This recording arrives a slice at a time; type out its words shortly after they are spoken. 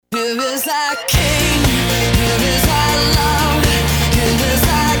Give us our King, give us our love, give us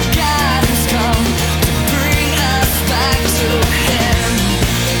our guidance, come to bring us back to Him.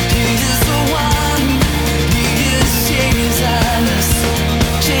 He is the one, He is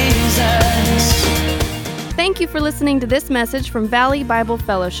Jesus. Thank you for listening to this message from Valley Bible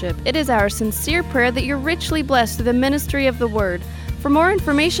Fellowship. It is our sincere prayer that you're richly blessed through the ministry of the Word. For more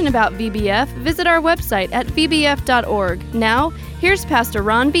information about VBF, visit our website at vbf.org. Now, here's Pastor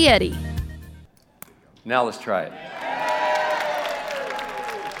Ron Bietti. Now let's try it.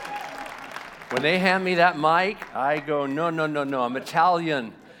 When they hand me that mic, I go, no, I'm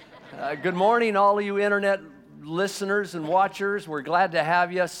Italian. Good morning, all of you internet listeners and watchers. We're glad to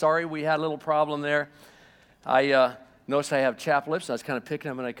have you. Sorry we had a little problem there. I noticed I have chapped lips. I was kind of picking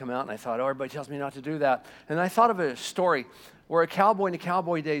them when I come out, and I thought, everybody tells me not to do that. And I thought of a story where a cowboy in the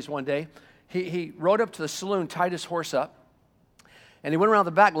cowboy days one day, he rode up to the saloon, tied his horse up, and he went around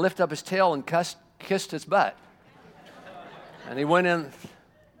the back, lifted up his tail, and kissed its butt. And he went in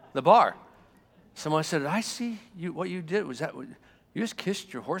the bar. Someone said, I see what you did. Was that, you just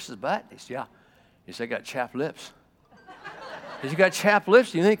kissed your horse's butt? He said, yeah. He said, I got chapped lips. He said, you got chapped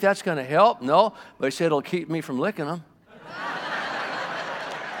lips? Do you think that's going to help? No. But he said, it'll keep me from licking them.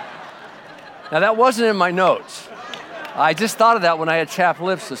 Now, that wasn't in my notes. I just thought of that when I had chapped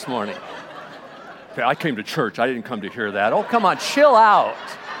lips this morning. Okay, I came to church. I didn't come to hear that. Oh, come on, chill out.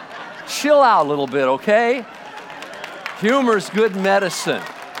 Chill out a little bit, okay? Humor's good medicine.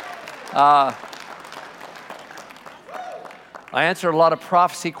 I answer a lot of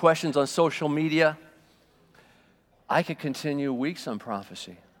prophecy questions on social media. I could continue weeks on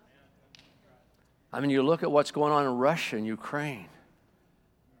prophecy. I mean, you look at what's going on in Russia and Ukraine,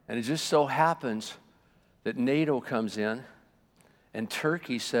 and it just so happens that NATO comes in, and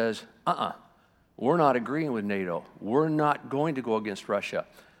Turkey says, we're not agreeing with NATO. We're not going to go against Russia.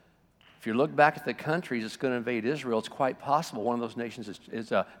 If you look back at the countries that's going to invade Israel, it's quite possible one of those nations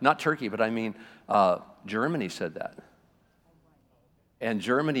is not Turkey, but I mean Germany said that. And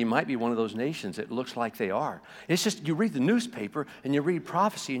Germany might be one of those nations. It looks like they are. It's just you read the newspaper and you read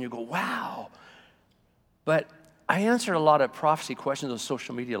prophecy and you go, wow. But I answered a lot of prophecy questions on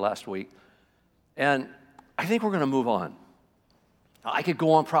social media last week, and I think we're going to move on. I could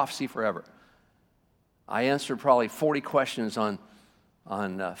go on prophecy forever. I answered probably 40 questions on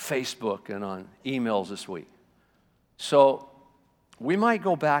Facebook and on emails this week. So we might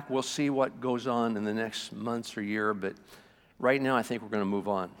go back. We'll see what goes on in the next months or year, but right now I think we're going to move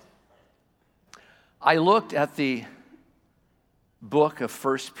on. I looked at the book of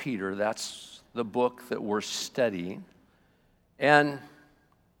 1 Peter. That's the book that we're studying. And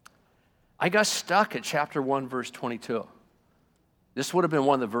I got stuck at chapter 1, verse 22. This would have been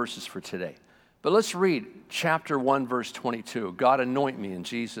one of the verses for today. But let's read chapter 1, verse 22. God anoint me in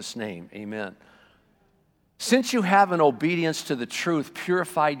Jesus' name. Amen. Since you have in obedience to the truth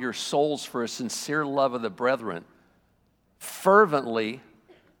purified your souls for a sincere love of the brethren, fervently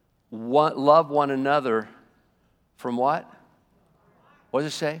love one another from what? What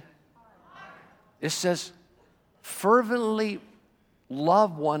does it say? It says, fervently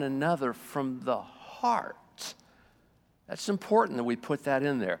love one another from the heart. That's important that we put that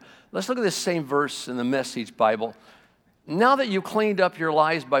in there. Let's look at this same verse in the Message Bible. Now that you cleaned up your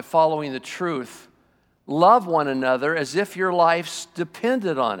lives by following the truth, love one another as if your lives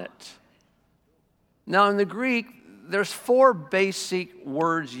depended on it. Now in the Greek, there's 4 basic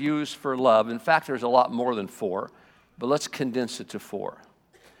words used for love. In fact, there's a lot more than 4, but let's condense it to 4.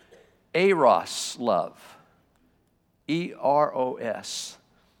 Eros, love. E-R-O-S.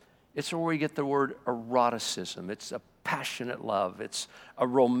 It's where we get the word eroticism. It's a passionate love. It's a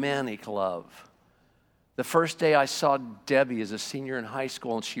romantic love. The first day I saw Debbie as a senior in high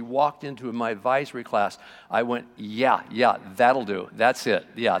school and she walked into my advisory class, I went, yeah, that'll do. That's it.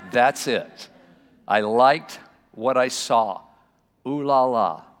 Yeah, that's it. I liked what I saw. Ooh la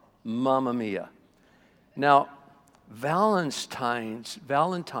la, mamma mia. Now, Valentine's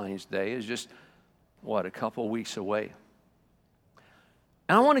Day is just, a couple weeks away.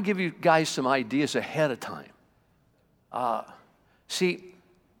 And I want to give you guys some ideas ahead of time. See,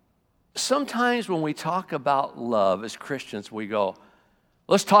 sometimes when we talk about love as Christians, we go,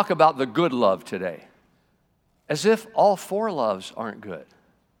 let's talk about the good love today. As if all 4 loves aren't good.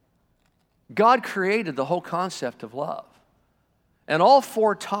 God created the whole concept of love. And all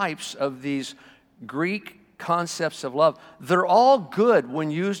 4 types of these Greek concepts of love, they're all good when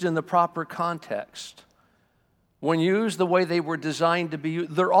used in the proper context. When used the way they were designed to be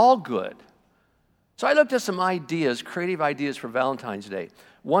used, they're all good. So I looked at some ideas, creative ideas for Valentine's Day.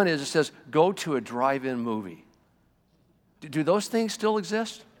 One is, it says, go to a drive-in movie. Do those things still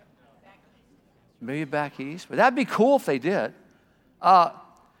exist? Maybe back east. But that'd be cool if they did.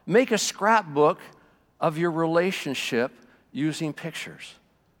 Make a scrapbook of your relationship using pictures.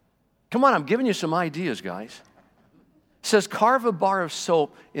 Come on, I'm giving you some ideas, guys. It says, carve a bar of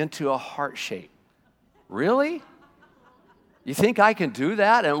soap into a heart shape. Really? You think I can do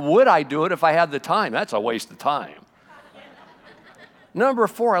that? And would I do it if I had the time? That's a waste of time. Number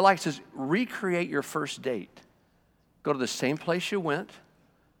 4, I like it says, recreate your first date. Go to the same place you went.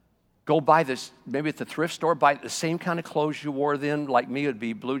 Go buy this, maybe at the thrift store, buy the same kind of clothes you wore then. Like me, it would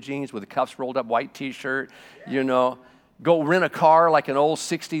be blue jeans with the cuffs rolled up, white t-shirt, you know. Go rent a car, like an old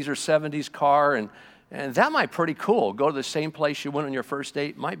 60s or 70s car, and that might be pretty cool. Go to the same place you went on your first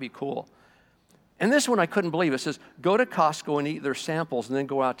date, might be cool. And this one I couldn't believe. It says, go to Costco and eat their samples and then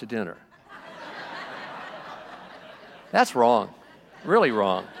go out to dinner. That's wrong, really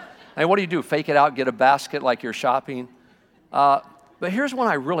wrong. And what do? Fake it out, get a basket like you're shopping? But here's one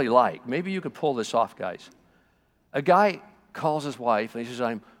I really like. Maybe you could pull this off, guys. A guy calls his wife and he says,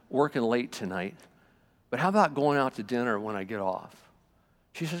 I'm working late tonight, but how about going out to dinner when I get off?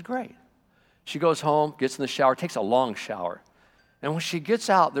 She says, great. She goes home, gets in the shower, takes a long shower. And when she gets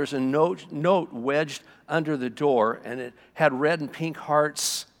out, there's a note wedged under the door, and it had red and pink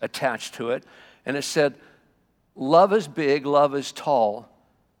hearts attached to it. And it said, love is big, love is tall.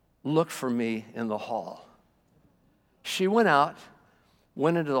 Look for me in the hall. She went out,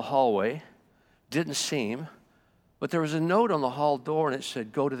 went into the hallway, didn't see him, but there was a note on the hall door, and it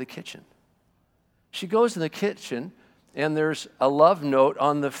said, go to the kitchen. She goes in the kitchen, and there's a love note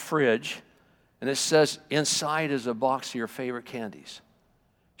on the fridge, and it says, inside is a box of your favorite candies.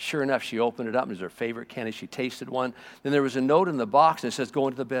 Sure enough, she opened it up, and it was her favorite candy. She tasted one. Then there was a note in the box, and it says, go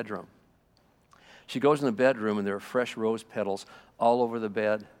into the bedroom. She goes in the bedroom, and there are fresh rose petals all over the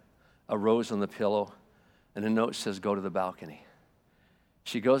bed, a rose on the pillow, and a note says, go to the balcony.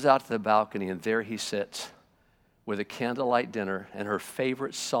 She goes out to the balcony, and there he sits with a candlelight dinner and her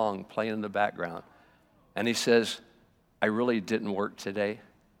favorite song playing in the background. And he says, I really didn't work today.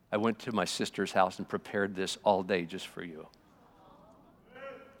 I went to my sister's house and prepared this all day just for you.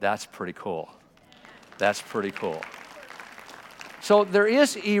 That's pretty cool. That's pretty cool. So there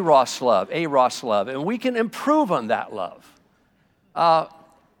is eros love, and we can improve on that love.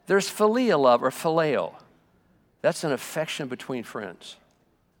 There's philia love, or phileo. That's an affection between friends.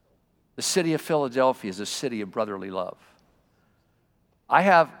 The city of Philadelphia is a city of brotherly love. I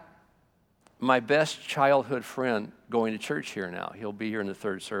have my best childhood friend going to church here now. He'll be here in the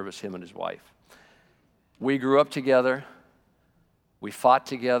third service, him and his wife. We grew up together. We fought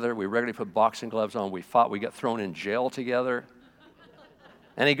together. We regularly put boxing gloves on. We fought. We got thrown in jail together.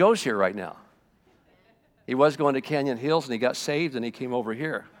 And he goes here right now. He was going to Canyon Hills, and he got saved, and he came over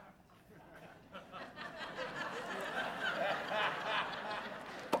here.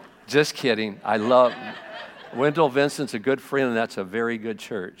 Just kidding. I love Wendell Vincent's a good friend, and that's a very good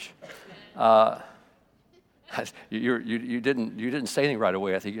church. You didn't say anything right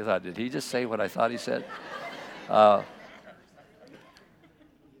away. I think you thought, did he just say what I thought he said?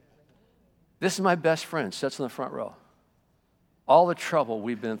 This is my best friend, sits in the front row. All the trouble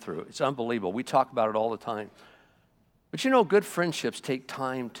we've been through, it's unbelievable. We talk about it all the time. But you know, good friendships take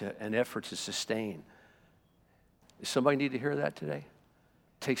time and effort to sustain. Does somebody need to hear that today?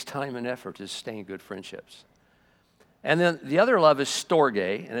 It takes time and effort to sustain good friendships. And then the other love is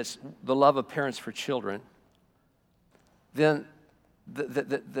storge, and it's the love of parents for children. Then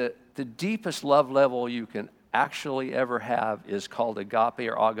the deepest love level you can actually ever have is called agape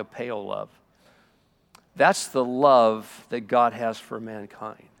or agapeo love. That's the love that God has for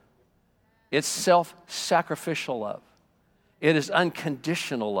mankind. It's self-sacrificial love. It is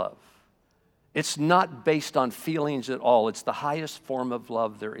unconditional love. It's not based on feelings at all. It's the highest form of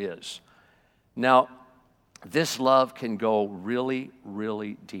love there is. Now, this love can go really,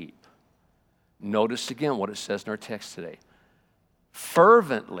 really deep. Notice again what it says in our text today.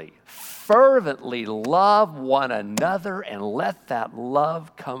 Fervently love one another and let that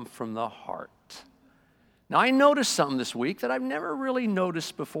love come from the heart. Now, I noticed something this week that I've never really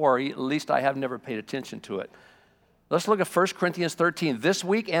noticed before, or at least I have never paid attention to it. Let's look at 1 Corinthians 13. This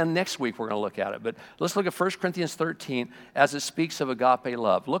week and next week we're going to look at it, but let's look at 1 Corinthians 13 as it speaks of agape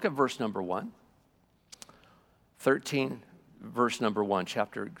love. Look at verse number 1. 13, verse number 1,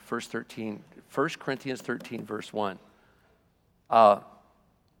 verse 13, 1 Corinthians 13, verse 1.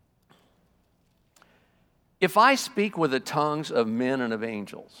 If I speak with the tongues of men and of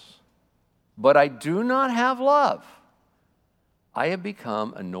angels, but I do not have love, I have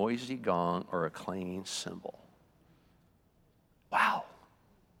become a noisy gong or a clanging cymbal. Wow.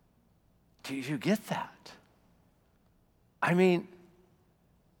 Do you get that? I mean,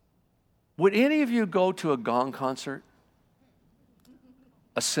 Would any of you go to a gong concert?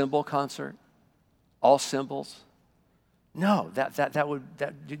 A cymbal concert? All cymbals? No,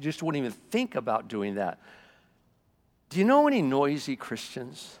 you just wouldn't even think about doing that. Do you know any noisy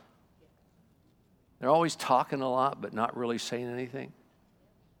Christians? They're always talking a lot, but not really saying anything.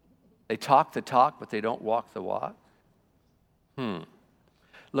 They talk the talk, but they don't walk the walk.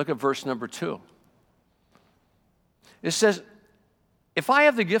 Look at verse number 2. It says, if I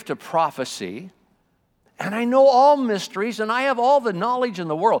have the gift of prophecy, and I know all mysteries, and I have all the knowledge in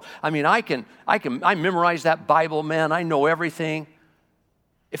the world. I mean, I memorize that Bible, man. I know everything.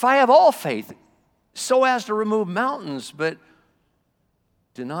 If I have all faith, so as to remove mountains, but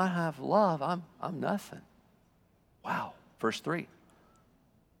do not have love, I'm nothing. Wow. Verse 3.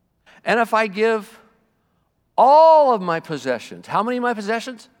 And if I give all of my possessions, how many of my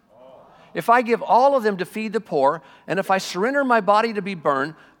possessions? If I give all of them to feed the poor, and if I surrender my body to be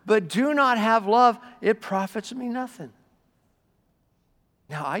burned, but do not have love, it profits me nothing.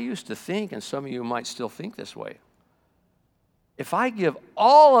 Now, I used to think, and some of you might still think this way, if I give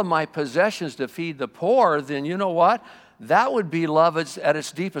all of my possessions to feed the poor, then you know what? That would be love at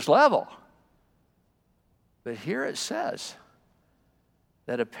its deepest level. But here it says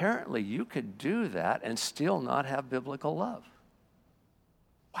that apparently you could do that and still not have biblical love.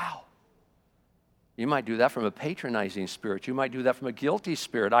 Wow. You might do that from a patronizing spirit. You might do that from a guilty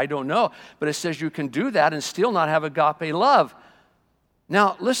spirit. I don't know. But it says you can do that and still not have agape love.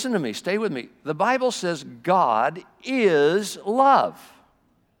 Now, listen to me. Stay with me. The Bible says God is love.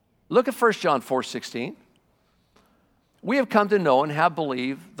 Look at 1 John 4:16. We have come to know and have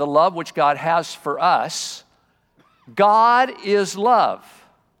believed the love which God has for us. God is love.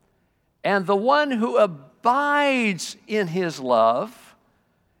 And the one who abides in his love,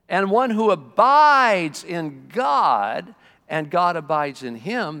 and one who abides in God, and God abides in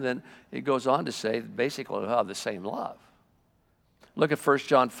him, then it goes on to say, basically, we'll have the same love. Look at 1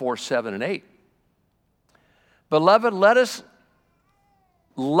 John 4:7 and 8. Beloved, let us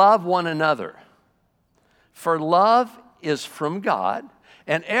love one another, for love is from God,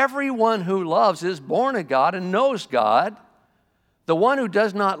 and everyone who loves is born of God and knows God. The one who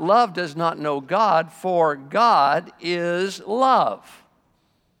does not love does not know God, for God is love.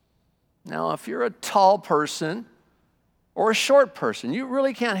 Now, if you're a tall person or a short person, you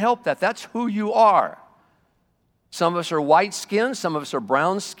really can't help that. That's who you are. Some of us are white-skinned, some of us are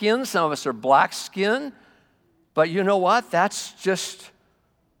brown-skinned, some of us are black-skinned. But you know what? That's just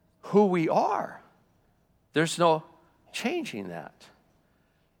who we are. There's no changing that.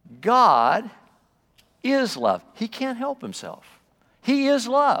 God is love. He can't help himself. He is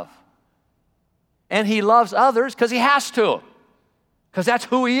love. And he loves others because he has to. Because that's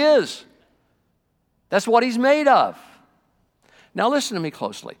who he is. That's what he's made of. Now listen to me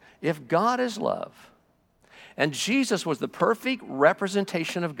closely. If God is love, and Jesus was the perfect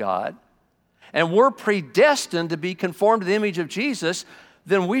representation of God, and we're predestined to be conformed to the image of Jesus,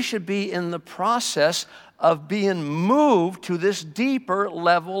 then we should be in the process of being moved to this deeper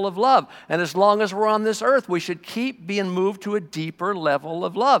level of love. And as long as we're on this earth, we should keep being moved to a deeper level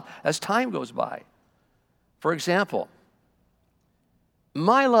of love as time goes by. For example,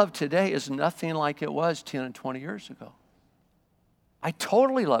 my love today is nothing like it was 10 and 20 years ago. I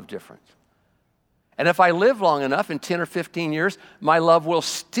totally love different. And if I live long enough, in 10 or 15 years, my love will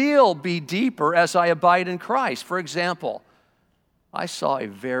still be deeper as I abide in Christ. For example, I saw a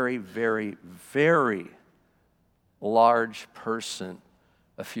very, very, very large person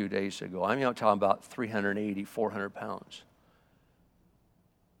a few days ago. I mean, I'm talking about 380, 400 pounds.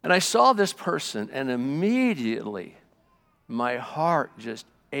 And I saw this person, and immediately my heart just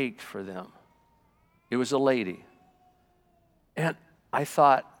ached for them. It was a lady. And I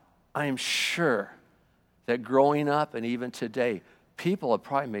thought, I'm sure that growing up and even today, people have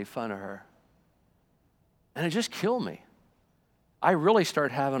probably made fun of her. And it just killed me. I really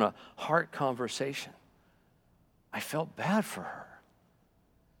started having a heart conversation. I felt bad for her.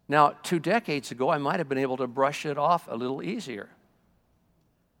 Now, 2 decades ago, I might have been able to brush it off a little easier.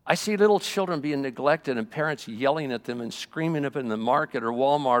 I see little children being neglected and parents yelling at them and screaming up in the market or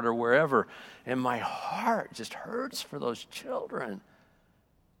Walmart or wherever, and my heart just hurts for those children.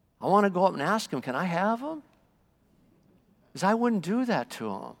 I want to go up and ask them, can I have them? Because I wouldn't do that to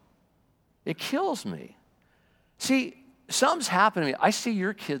them. It kills me. See, something's happened to me. I see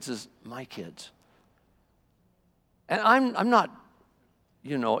your kids as my kids. And I'm not,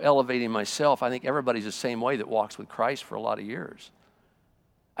 elevating myself. I think everybody's the same way that walks with Christ for a lot of years.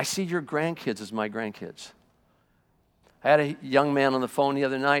 I see your grandkids as my grandkids. I had a young man on the phone the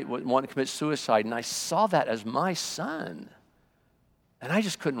other night wanting to commit suicide, and I saw that as my son. And I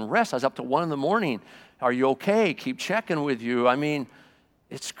just couldn't rest. I was up to 1 a.m. Are you okay? Keep checking with you. I mean,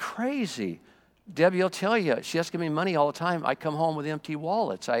 it's crazy. Debbie will tell you, she has to give me money all the time. I come home with empty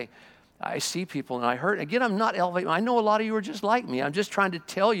wallets. I see people and I hurt. Again, I'm not elevating. I know a lot of you are just like me. I'm just trying to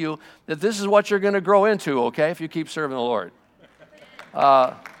tell you that this is what you're going to grow into, okay, if you keep serving the Lord.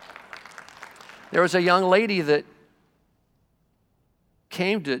 There was a young lady that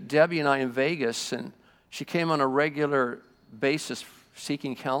came to Debbie and I in Vegas, and she came on a regular basis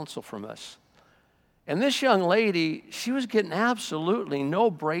seeking counsel from us. And this young lady, she was getting absolutely no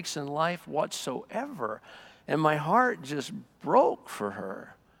breaks in life whatsoever. And my heart just broke for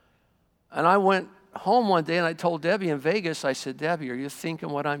her. And I went home one day and I told Debbie in Vegas, I said, Debbie, are you thinking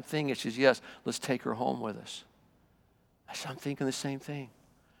what I'm thinking? She says, yes, let's take her home with us. I said, I'm thinking the same thing.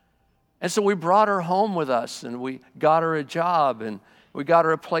 And so we brought her home with us, and we got her a job, and we got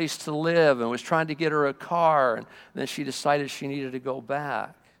her a place to live, and was trying to get her a car, and then she decided she needed to go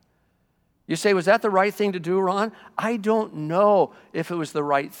back. You say, was that the right thing to do, Ron? I don't know if it was the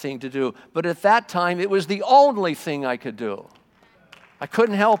right thing to do, but at that time, it was the only thing I could do. I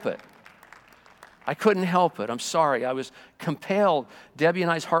couldn't help it. I couldn't help it. I'm sorry. I was compelled. Debbie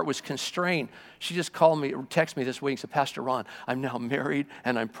and I's heart was constrained. She just called me, texted me this week and said, Pastor Ron, I'm now married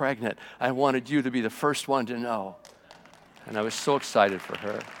and I'm pregnant. I wanted you to be the first one to know. And I was so excited for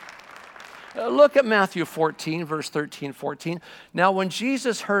her. Look at Matthew 14, verse 13, 14. Now, when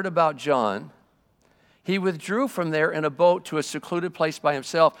Jesus heard about John, he withdrew from there in a boat to a secluded place by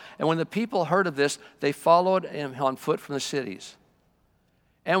himself. And when the people heard of this, they followed him on foot from the cities.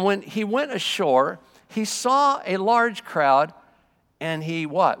 And when he went ashore, he saw a large crowd, and he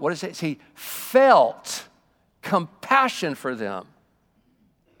what? What does it say? He felt compassion for them.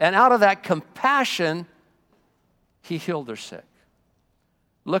 And out of that compassion, he healed their sick.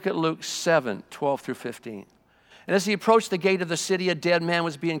 Look at Luke 7, 12 through 15. And as he approached the gate of the city, a dead man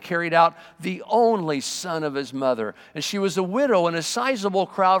was being carried out, the only son of his mother. And she was a widow, and a sizable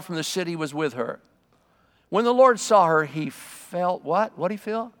crowd from the city was with her. When the Lord saw her, he felt what? What did he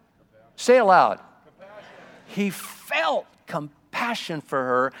feel? Compassion. Say it loud. Compassion. He felt compassion for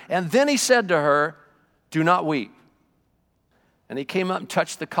her, and then he said to her, do not weep. And he came up and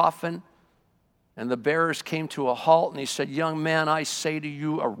touched the coffin, and the bearers came to a halt, and he said, young man, I say to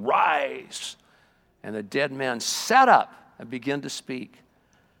you, arise. And the dead man sat up and began to speak,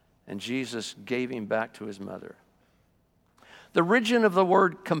 and Jesus gave him back to his mother. The origin of the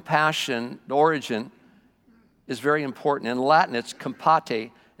word compassion, the origin, is very important. In Latin, it's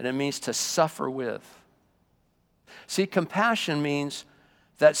compate, and it means to suffer with. See, compassion means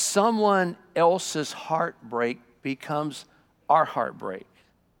that someone else's heartbreak becomes our heartbreak.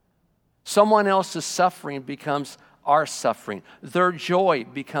 Someone else's suffering becomes our suffering. Their joy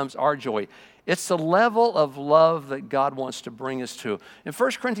becomes our joy. It's the level of love that God wants to bring us to. In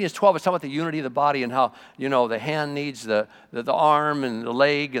 1 Corinthians 12, it's talking about the unity of the body and how, the hand needs the arm and the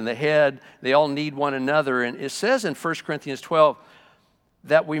leg and the head. They all need one another. And it says in 1 Corinthians 12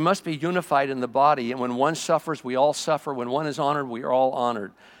 that we must be unified in the body. And when one suffers, we all suffer. When one is honored, we are all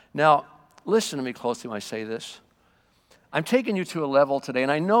honored. Now, listen to me closely when I say this. I'm taking you to a level today, and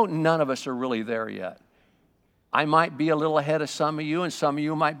I know none of us are really there yet. I might be a little ahead of some of you, and some of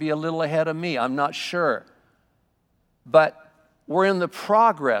you might be a little ahead of me. I'm not sure. But we're in the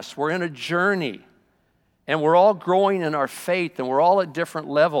progress. We're in a journey. And we're all growing in our faith, and we're all at different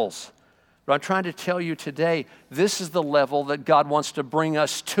levels. But I'm trying to tell you today, this is the level that God wants to bring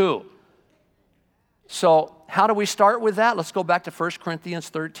us to. So how do we start with that? Let's go back to 1 Corinthians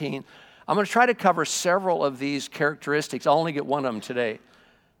 13. I'm going to try to cover several of these characteristics. I'll only get one of them today.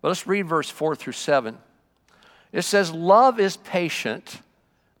 But let's read verse 4 through 7. It says, love is patient,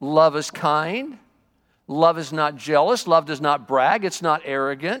 love is kind, love is not jealous, love does not brag, it's not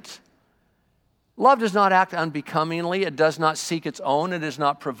arrogant. Love does not act unbecomingly, it does not seek its own, it is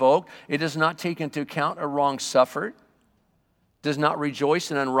not provoked, it does not take into account a wrong suffered, does not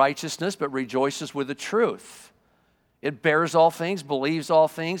rejoice in unrighteousness, but rejoices with the truth. It bears all things, believes all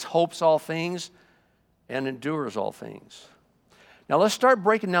things, hopes all things, and endures all things. Now let's start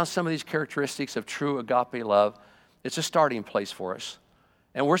breaking down some of these characteristics of true agape love. It's a starting place for us.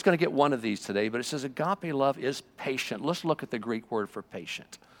 And we're just going to get one of these today, but it says agape love is patient. Let's look at the Greek word for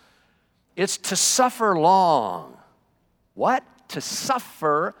patient. It's to suffer long. What? To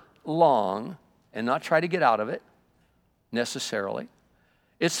suffer long and not try to get out of it necessarily.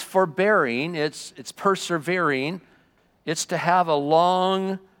 It's forbearing, it's persevering. It's to have a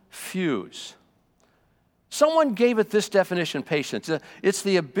long fuse. Someone gave it this definition, patience. It's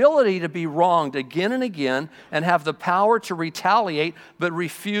the ability to be wronged again and again and have the power to retaliate but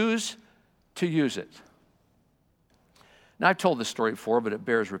refuse to use it. Now, I've told this story before, but it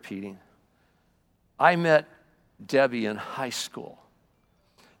bears repeating. I met Debbie in high school.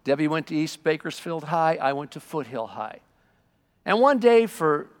 Debbie went to East Bakersfield High. I went to Foothill High. And one day,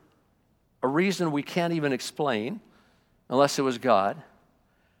 for a reason we can't even explain, unless it was God,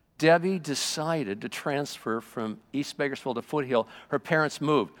 Debbie decided to transfer from East Bakersfield to Foothill. Her parents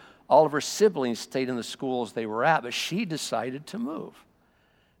moved. All of her siblings stayed in the schools they were at, but she decided to move.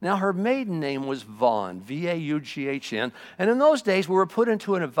 Now, her maiden name was Vaughn, V-A-U-G-H-N, and in those days, we were put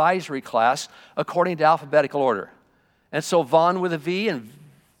into an advisory class according to alphabetical order. And so Vaughn with a V and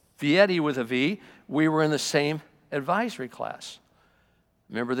Vietti with a V, we were in the same advisory class.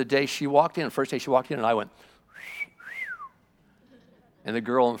 Remember the day she walked in, first day she walked in, and I went, and the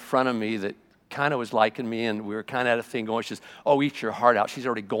girl in front of me that kind of was liking me, and we were kind of at a thing going, she says, oh, eat your heart out. She's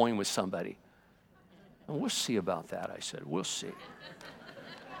already going with somebody. And we'll see about that, I said. We'll see.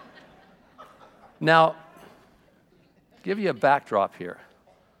 Now, give you a backdrop here.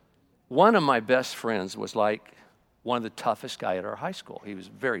 One of my best friends was like one of the toughest guys at our high school. He was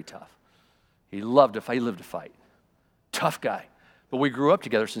very tough. He loved to fight. He lived to fight. Tough guy. But we grew up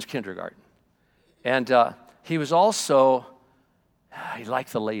together since kindergarten. And he was also, he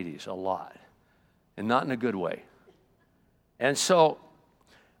liked the ladies a lot, and not in a good way. And so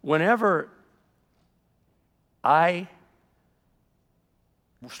whenever I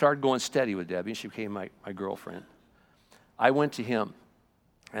started going steady with Debbie, and she became my girlfriend, I went to him,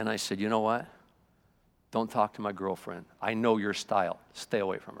 and I said, you know what? Don't talk to my girlfriend. I know your style. Stay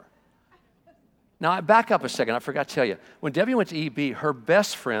away from her. Now, I back up a second. I forgot to tell you. When Debbie went to EB, her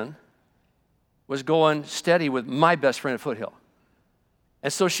best friend was going steady with my best friend at Foothill.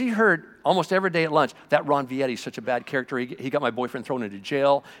 And so she heard almost every day at lunch, that Ron Vietti is such a bad character. He got my boyfriend thrown into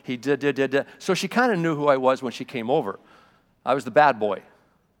jail. He did. So she kind of knew who I was when she came over. I was the bad boy.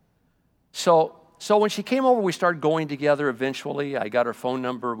 So when she came over, we started going together eventually. I got her phone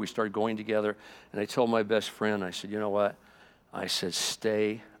number. We started going together. And I told my best friend, I said, you know what? I said,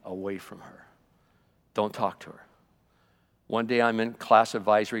 stay away from her. Don't talk to her. One day I'm in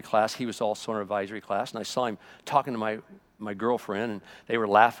advisory class. He was also in our advisory class. And I saw him talking to my girlfriend, and they were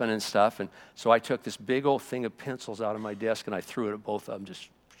laughing and stuff. And so I took this big old thing of pencils out of my desk, and I threw it at both of them. Just,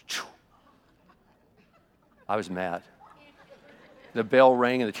 I was mad. The bell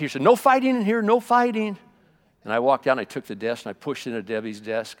rang, and the teacher said, no fighting in here, no fighting. And I walked out, and I took the desk, and I pushed it into Debbie's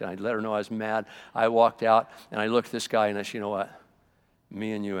desk, and I let her know I was mad. I walked out, and I looked at this guy, and I said, you know what?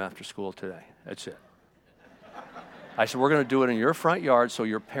 Me and you after school today. That's it. I said, we're going to do it in your front yard so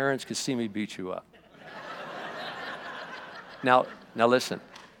your parents can see me beat you up. Now listen.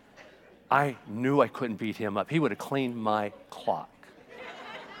 I knew I couldn't beat him up. He would have cleaned my clock.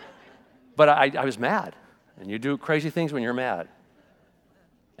 But I was mad. And you do crazy things when you're mad.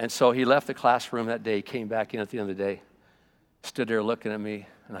 And so he left the classroom that day, came back in at the end of the day, stood there looking at me,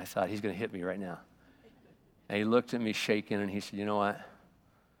 and I thought, he's going to hit me right now. And he looked at me shaking, and he said, you know what?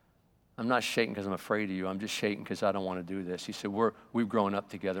 I'm not shaking because I'm afraid of you. I'm just shaking because I don't want to do this. He said, we've grown up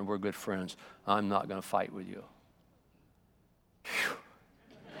together, and we're good friends. I'm not going to fight with you. Phew.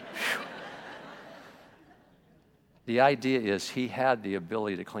 Phew. The idea is he had the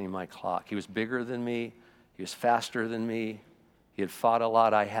ability to clean my clock. He was bigger than me. He was faster than me. He had fought a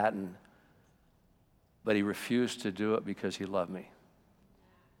lot I hadn't. But he refused to do it because he loved me,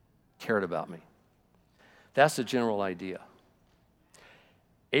 cared about me. That's the general idea.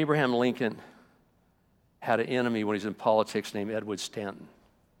 Abraham Lincoln had an enemy when he was in politics named Edwin Stanton.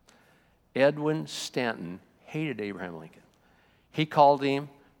 Edwin Stanton hated Abraham Lincoln. He called him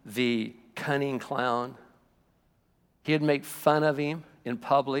the cunning clown. He'd make fun of him in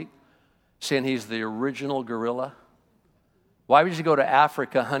public, saying he's the original gorilla. Why would you go to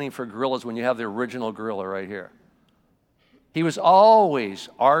Africa hunting for gorillas when you have the original gorilla right here? He was always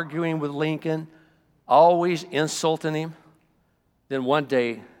arguing with Lincoln, always insulting him. Then one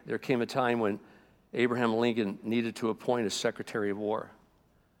day, there came a time when Abraham Lincoln needed to appoint a Secretary of War.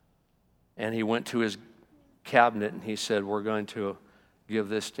 And he went to his cabinet and he said, we're going to give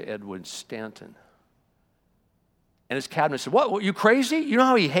this to Edwin Stanton. And his cabinet said, what, you crazy? You know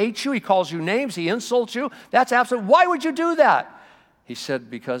how he hates you? He calls you names, he insults you? That's absolute. Why would you do that? He said,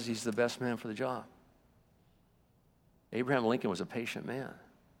 because he's the best man for the job. Abraham Lincoln was a patient man.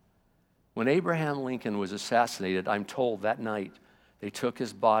 When Abraham Lincoln was assassinated, I'm told that night, they took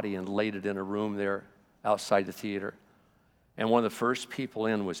his body and laid it in a room there outside the theater. And one of the first people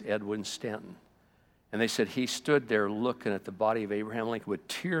in was Edwin Stanton. And they said he stood there looking at the body of Abraham Lincoln with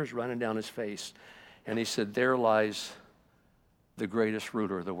tears running down his face. And he said, there lies the greatest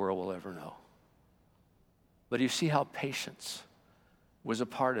ruler the world will ever know. But you see how patience was a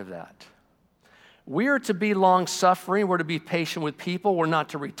part of that. We are to be long-suffering. We're to be patient with people. We're not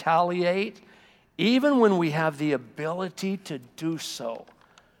to retaliate. Even when we have the ability to do so,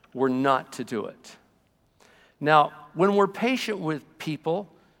 we're not to do it. Now, when we're patient with people,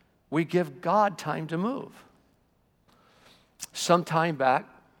 we give God time to move. Some time back,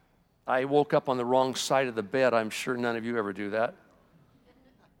 I woke up on the wrong side of the bed. I'm sure none of you ever do that.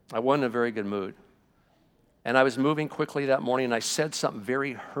 I wasn't in a very good mood. And I was moving quickly that morning, and I said something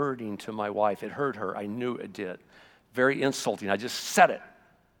very hurting to my wife. It hurt her. I knew it did. Very insulting. I just said it.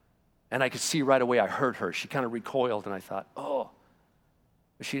 And I could see right away I hurt her. She kind of recoiled, and I thought, oh.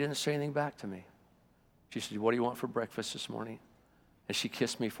 But she didn't say anything back to me. She said, what do you want for breakfast this morning? And she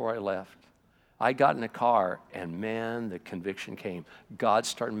kissed me before I left. I got in the car, and man, the conviction came. God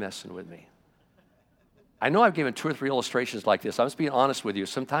started messing with me. I know I've given 2 or 3 illustrations like this. I'm just being honest with you.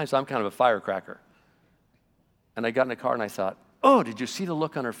 Sometimes I'm kind of a firecracker. And I got in the car, and I thought, oh, did you see the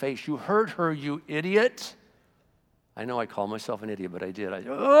look on her face? You hurt her, you idiot. I know I call myself an idiot, but I did.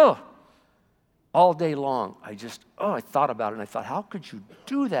 All day long, I thought about it, and I thought, how could you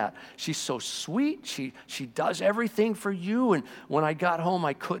do that? She's so sweet. She does everything for you. And when I got home,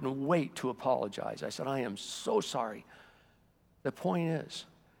 I couldn't wait to apologize. I said, I am so sorry. The point is,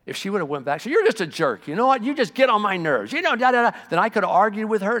 if she would have went back, she said, you're just a jerk. You know what? You just get on my nerves. Then I could have argued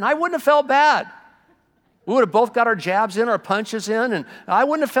with her, and I wouldn't have felt bad. We would have both got our jabs in, our punches in, and I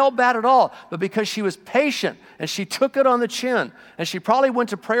wouldn't have felt bad at all. But because she was patient, and she took it on the chin, and she probably went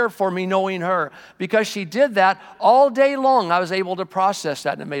to prayer for me knowing her, because she did that all day long, I was able to process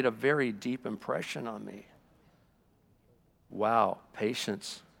that, and it made a very deep impression on me. Wow,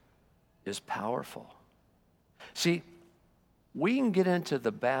 patience is powerful. See, we can get into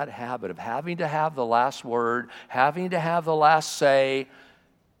the bad habit of having to have the last word, having to have the last say.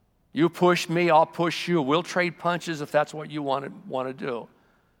 You push me, I'll push you. We'll trade punches if that's what you want to do.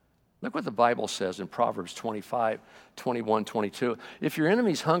 Look what the Bible says in Proverbs 25, 21, 22. If your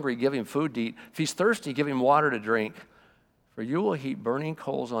enemy's hungry, give him food to eat. If he's thirsty, give him water to drink. For you will heap burning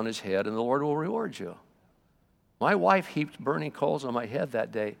coals on his head, and the Lord will reward you. My wife heaped burning coals on my head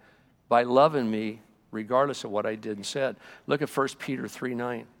that day by loving me regardless of what I did and said. Look at 1 Peter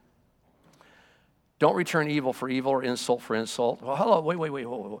 3:9. Don't return evil for evil or insult for insult. Well, hello, wait.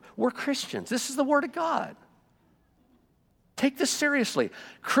 We're Christians. This is the Word of God. Take this seriously.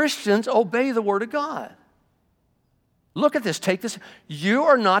 Christians obey the Word of God. Look at this. Take this. You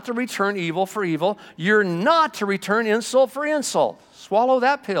are not to return evil for evil. You're not to return insult for insult. Swallow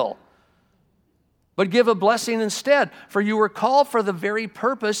that pill. But give a blessing instead. For you were called for the very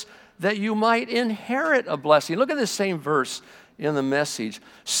purpose that you might inherit a blessing. Look at this same verse in the Message.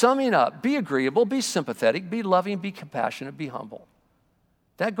 Summing up, be agreeable, be sympathetic, be loving, be compassionate, be humble.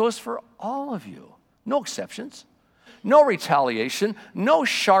 That goes for all of you. No exceptions. No retaliation, no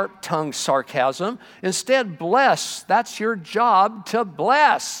sharp-tongued sarcasm. Instead, bless. That's your job, to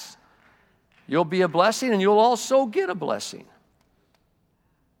bless. You'll be a blessing, and you'll also get a blessing.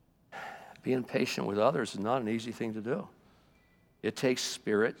 Being patient with others is not an easy thing to do. It takes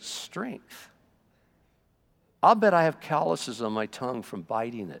spirit strength. I'll bet I have calluses on my tongue from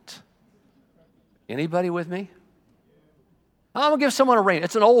biting it. Anybody with me? I'm going to give someone a rhema.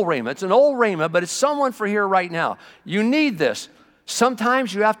 It's an old rhema. It's an old rhema, but it's someone for here right now. You need this.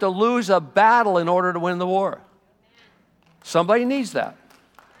 Sometimes you have to lose a battle in order to win the war. Somebody needs that.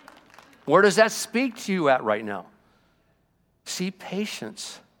 Where does that speak to you at right now? See,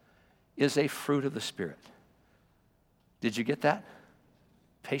 patience is a fruit of the Spirit. Did you get that?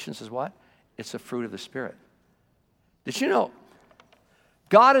 Patience is what? It's a fruit of the Spirit. Did you know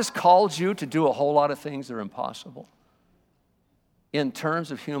God has called you to do a whole lot of things that are impossible? In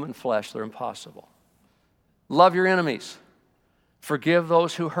terms of human flesh, they're impossible. Love your enemies. Forgive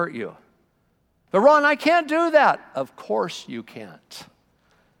those who hurt you. But Ron, I can't do that. Of course you can't.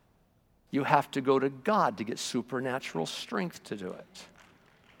 You have to go to God to get supernatural strength to do it.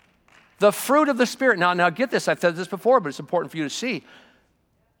 The fruit of the Spirit. Now get this. I've said this before, but it's important for you to see.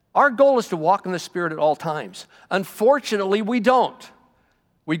 Our goal is to walk in the Spirit at all times. Unfortunately, we don't.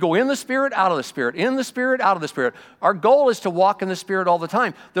 We go in the Spirit, out of the Spirit, in the Spirit, out of the Spirit. Our goal is to walk in the Spirit all the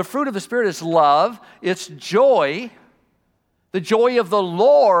time. The fruit of the Spirit is love. It's joy. The joy of the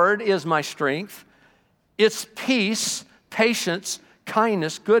Lord is my strength. It's peace, patience,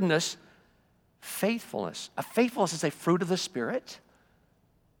 kindness, goodness, faithfulness. A faithfulness is a fruit of the Spirit.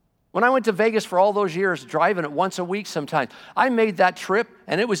 When I went to Vegas for all those years, driving it once a week sometimes, I made that trip,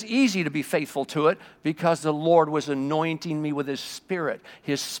 and it was easy to be faithful to it because the Lord was anointing me with His Spirit.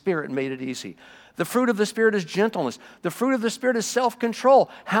 His Spirit made it easy. The fruit of the Spirit is gentleness. The fruit of the Spirit is self-control.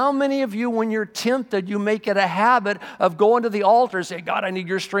 How many of you, when you're tempted, you make it a habit of going to the altar and say, God, I need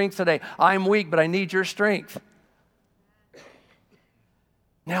your strength today. I'm weak, but I need your strength.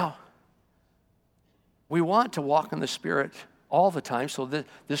 Now, we want to walk in the Spirit all the time so that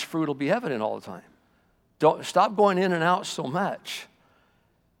this fruit will be evident all the time. Don't stop going in and out so much.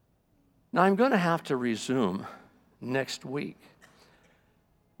 Now, I'm going to have to resume next week.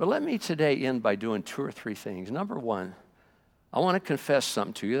 But let me today end by doing 2 or 3 things. Number one, I want to confess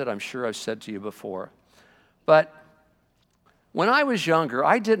something to you that I'm sure I've said to you before. But when I was younger,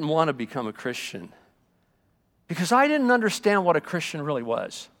 I didn't want to become a Christian because I didn't understand what a Christian really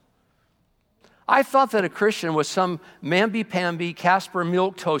was. I thought that a Christian was some mamby-pamby, Casper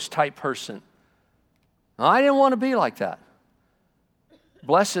milquetoast type person. I didn't want to be like that.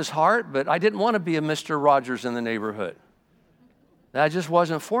 Bless his heart, but I didn't want to be a Mr. Rogers in the neighborhood. That just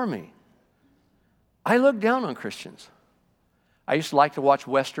wasn't for me. I looked down on Christians. I used to like to watch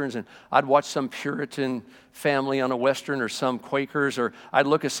Westerns, and I'd watch some Puritan family on a Western or some Quakers, or I'd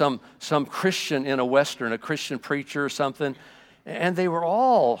look at some Christian in a Western, a Christian preacher or something, and they were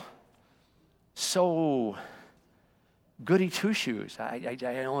all so goody two-shoes. I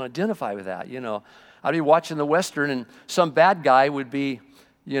don't identify with that, you know. I'd be watching the Western, and some bad guy would be,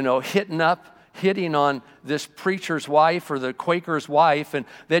 you know, hitting on this preacher's wife or the Quaker's wife, and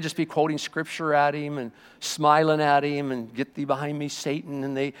they'd just be quoting scripture at him and smiling at him and get thee behind me, Satan,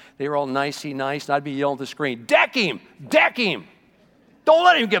 and they were all nicey nice, and I'd be yelling at the screen, deck him, deck him. Don't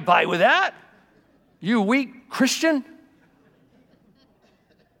let him get by with that, you weak Christian.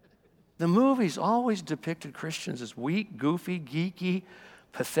 The movies always depicted Christians as weak, goofy, geeky,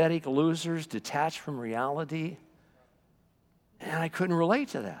 pathetic losers, detached from reality, and I couldn't relate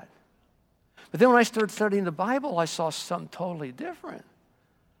to that. But then when I started studying the Bible, I saw something totally different.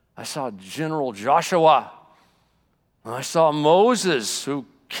 I saw General Joshua. I saw Moses, who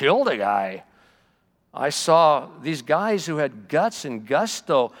killed a guy. I saw these guys who had guts and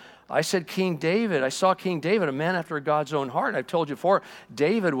gusto. I said King David. I saw King David, a man after God's own heart. I've told you before,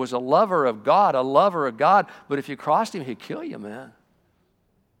 David was a lover of God, but if you crossed him, he'd kill you, man.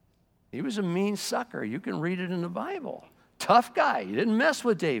 He was a mean sucker. You can read it in the Bible. Tough guy. He didn't mess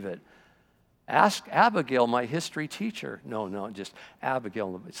with David. Ask Abigail, my history teacher. No, just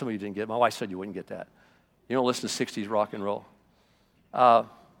Abigail. Some of you didn't get it. My wife said you wouldn't get that. You don't listen to 60s rock and roll.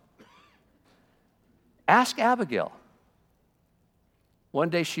 Ask Abigail. One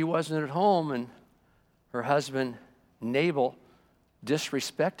day she wasn't at home, and her husband, Nabal,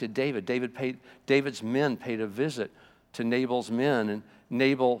 disrespected David. David's men paid a visit to Nabal's men, and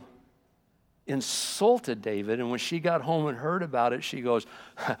Nabal insulted David, and when she got home and heard about it, she goes,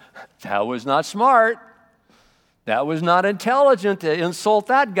 that was not smart. That was not intelligent to insult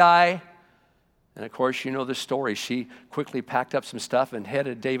that guy. And of course, you know the story. She quickly packed up some stuff and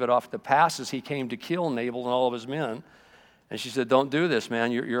headed David off the pass as he came to kill Nabal and all of his men. And she said, don't do this,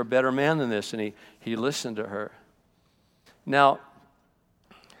 man. You're a better man than this. And he listened to her. Now,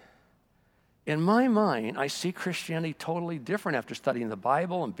 in my mind, I see Christianity totally different after studying the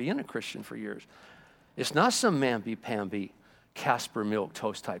Bible and being a Christian for years. It's not some mamby-pamby, Casper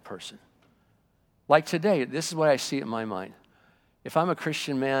milquetoast type person. Like today, this is what I see in my mind. If I'm a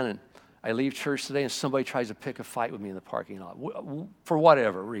Christian man and I leave church today and somebody tries to pick a fight with me in the parking lot, for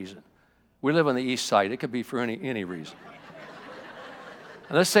whatever reason. We live on the east side. It could be for any reason.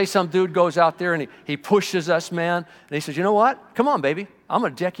 And let's say some dude goes out there and he pushes us, man, and he says, you know what? Come on, baby. I'm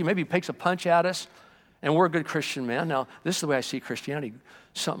going to deck you. Maybe he takes a punch at us, and we're a good Christian man. Now, this is the way I see Christianity,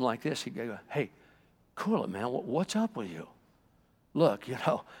 something like this. He'd go, hey, cool it, man. What's up with you? Look, you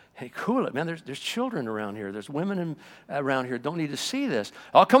know, hey, cool it, man. There's children around here. There's women around here. Don't need to see this.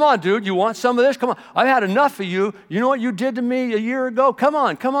 Oh, come on, dude. You want some of this? Come on. I've had enough of you. You know what you did to me a year ago? Come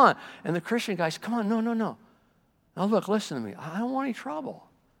on. And the Christian guy says, come on, no. Now, look, listen to me. I don't want any trouble.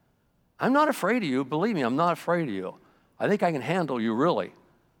 I'm not afraid of you. Believe me, I'm not afraid of you. I think I can handle you, really.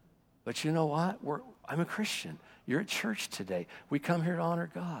 But you know what? I'm a Christian. You're at church today. We come here to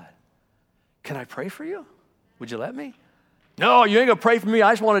honor God. Can I pray for you? Would you let me? No, you ain't going to pray for me.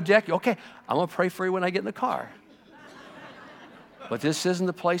 I just want to deck you. Okay, I'm going to pray for you when I get in the car. But this isn't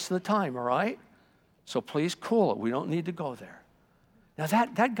the place and the time, all right? So please cool it. We don't need to go there. Now,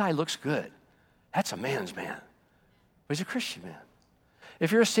 that guy looks good. That's a man's man. But he's a Christian man.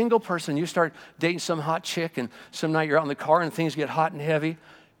 If you're a single person, you start dating some hot chick, and some night you're out in the car and things get hot and heavy,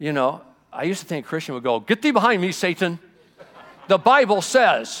 I used to think a Christian would go, get thee behind me, Satan. The Bible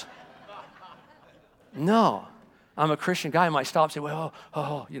says. No. I'm a Christian guy. I might stop and say, well,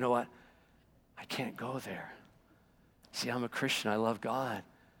 you know what? I can't go there. See, I'm a Christian. I love God.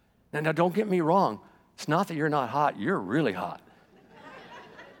 Now, don't get me wrong. It's not that you're not hot. You're really hot.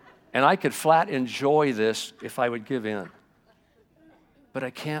 And I could flat enjoy this if I would give in. But I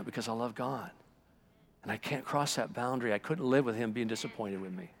can't because I love God. And I can't cross that boundary. I couldn't live with him being disappointed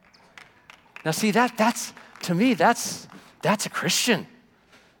with me. Now, see, that's to me, that's a Christian.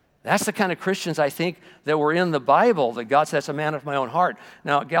 That's the kind of Christians I think that were in the Bible, that God says, a man of my own heart.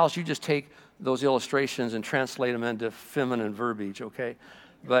 Now, gals, you just take those illustrations and translate them into feminine verbiage, okay?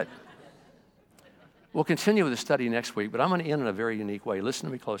 But we'll continue with the study next week, but I'm going to end in a very unique way. Listen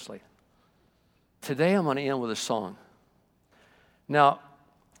to me closely. Today, I'm going to end with a song. Now,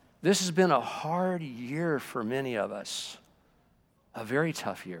 this has been a hard year for many of us, a very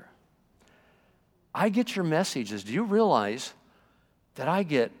tough year. I get your messages. Do you realize that I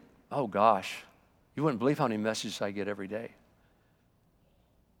get, oh gosh, you wouldn't believe how many messages I get every day.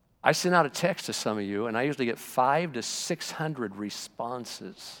 I send out a text to some of you, and I usually get 500 to 600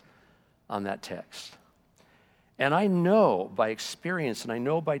 responses on that text. And I know by experience, and I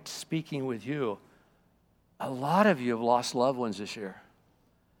know by speaking with you, a lot of you have lost loved ones this year.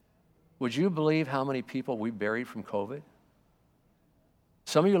 Would you believe how many people we buried from COVID?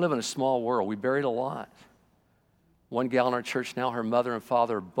 Some of you live in a small world. We buried a lot. One gal in our church now, her mother and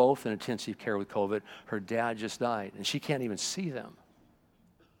father are both in intensive care with COVID. Her dad just died, and she can't even see them.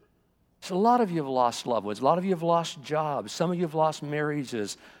 So a lot of you have lost loved ones. A lot of you have lost jobs. Some of you have lost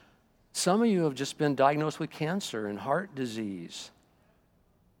marriages. Some of you have just been diagnosed with cancer and heart disease.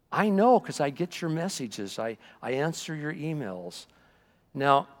 I know because I get your messages. I answer your emails.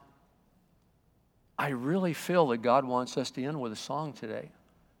 Now, I really feel that God wants us to end with a song today.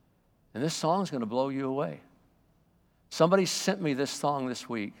 And this song is going to blow you away. Somebody sent me this song this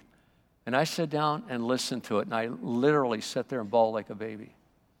week, and I sat down and listened to it, and I literally sat there and bawled like a baby.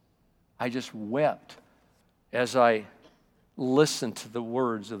 I just wept as I listened to the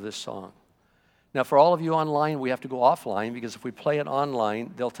words of this song. Now, for all of you online, we have to go offline, because if we play it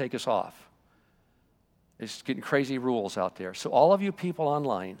online, they'll take us off. It's getting crazy rules out there. So all of you people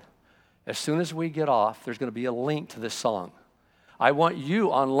online, as soon as we get off, there's going to be a link to this song. I want you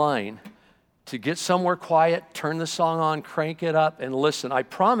online to get somewhere quiet, turn the song on, crank it up, and listen. I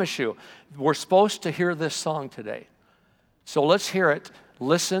promise you, we're supposed to hear this song today. So let's hear it.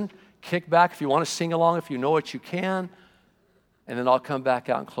 Listen, kick back if you want to sing along, if you know it, you can. And then I'll come back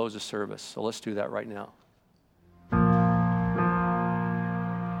out and close the service. So let's do that right now.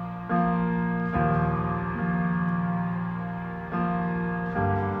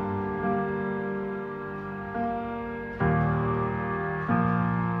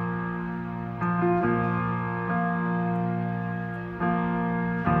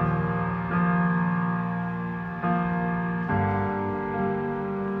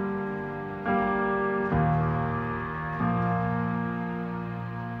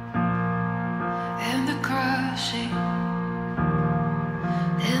 And the crushing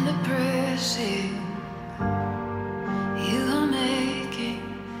and the pressing, you are making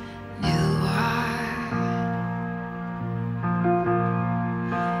new wine.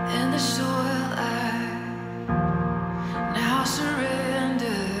 And the soil I now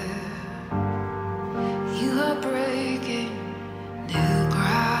surrender, you are breaking new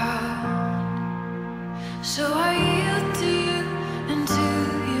ground. So I yield to you and to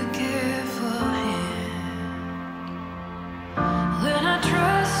your careful hand.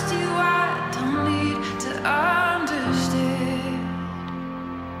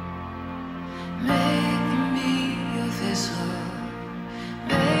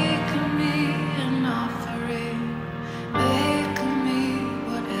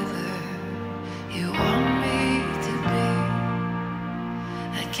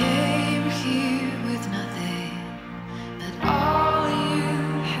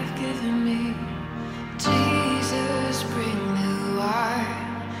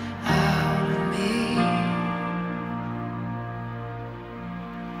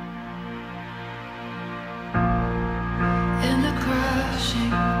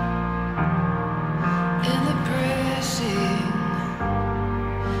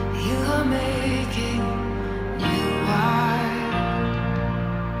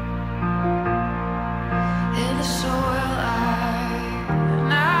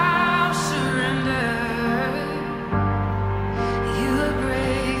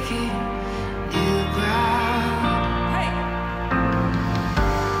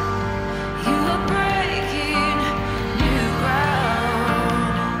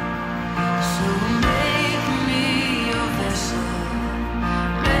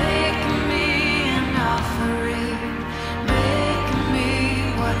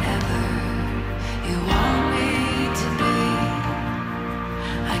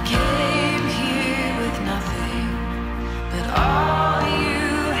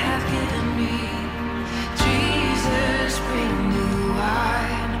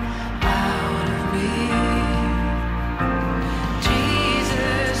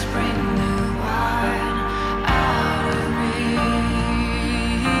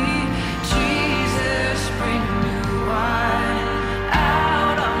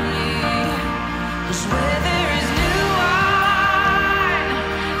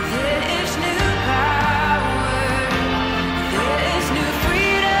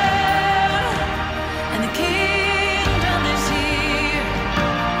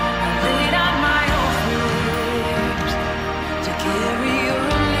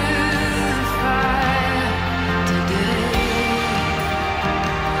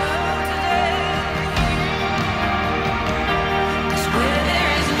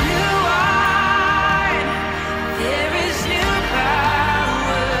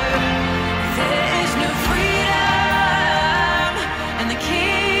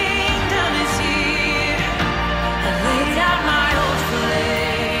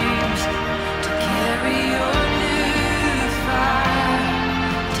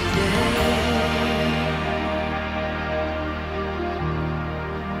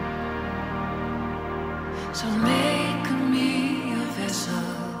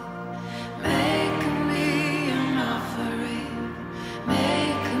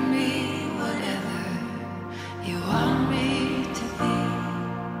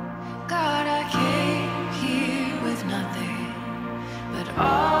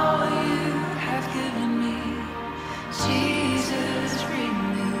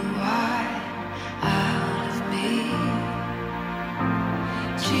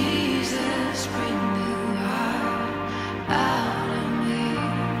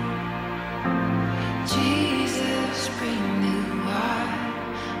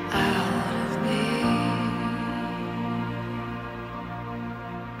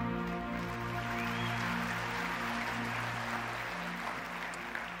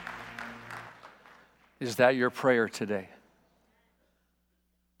 Is that your prayer today?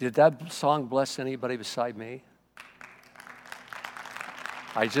 Did that song bless anybody beside me?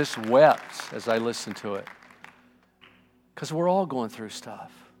 I just wept as I listened to it. Because we're all going through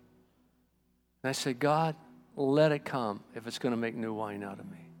stuff. And I said, God, let it come if it's going to make new wine out of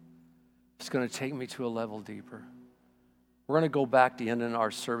me. It's going to take me to a level deeper. We're going to go back to ending our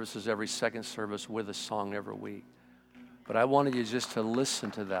services every second service with a song every week. But I wanted you just to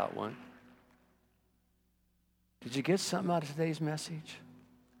listen to that one. Did you get something out of today's message?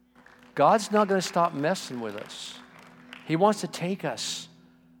 God's not going to stop messing with us. He wants to take us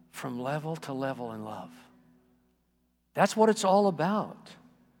from level to level in love. That's what it's all about.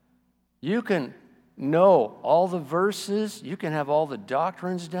 You can know all the verses. You can have all the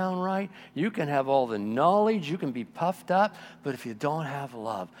doctrines down right. You can have all the knowledge. You can be puffed up. But if you don't have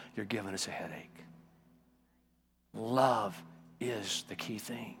love, you're giving us a headache. Love is the key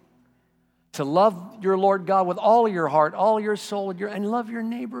thing. To love your Lord God with all your heart, all your soul, and love your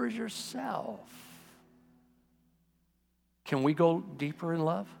neighbor as yourself. Can we go deeper in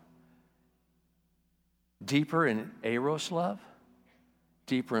love? Deeper in Eros love?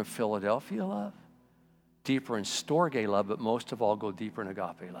 Deeper in Philadelphia love? Deeper in Storge love, but most of all, go deeper in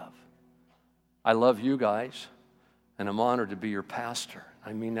agape love. I love you guys, and I'm honored to be your pastor.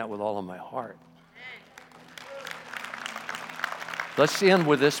 I mean that with all of my heart. Let's end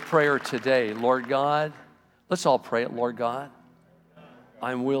with this prayer today. Lord God, let's all pray it. Lord God,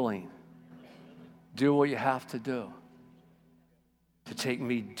 I'm willing. Do what you have to do to take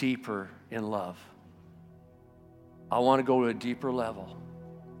me deeper in love. I want to go to a deeper level.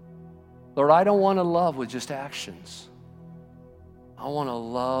 Lord, I don't want to love with just actions. I want a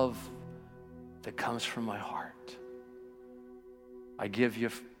love that comes from my heart. I give you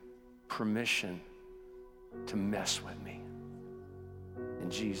permission to mess with me. In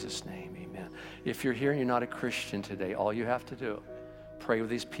Jesus' name, amen. If you're here and you're not a Christian today, all you have to do, pray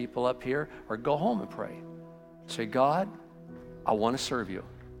with these people up here or go home and pray. Say, God, I want to serve you.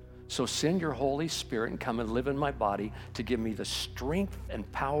 So send your Holy Spirit and come and live in my body to give me the strength and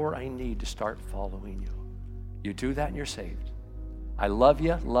power I need to start following you. You do that and you're saved. I love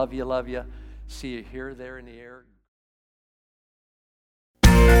you, love you, love you. See you here, there, in the air.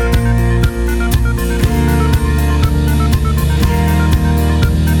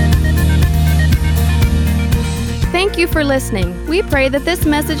 Thank you for listening. We pray that this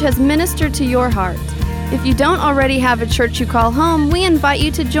message has ministered to your heart. If you don't already have a church you call home, we invite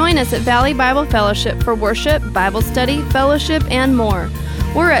you to join us at Valley Bible Fellowship for worship, Bible study, fellowship, and more.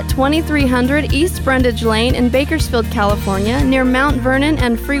 We're at 2300 East Brundage Lane in Bakersfield, California, near Mount Vernon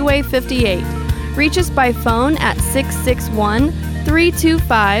and Freeway 58. Reach us by phone at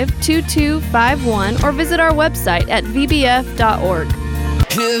 661-325-2251 or visit our website at vbf.org.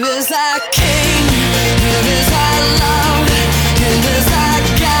 Here is our King, here is our love.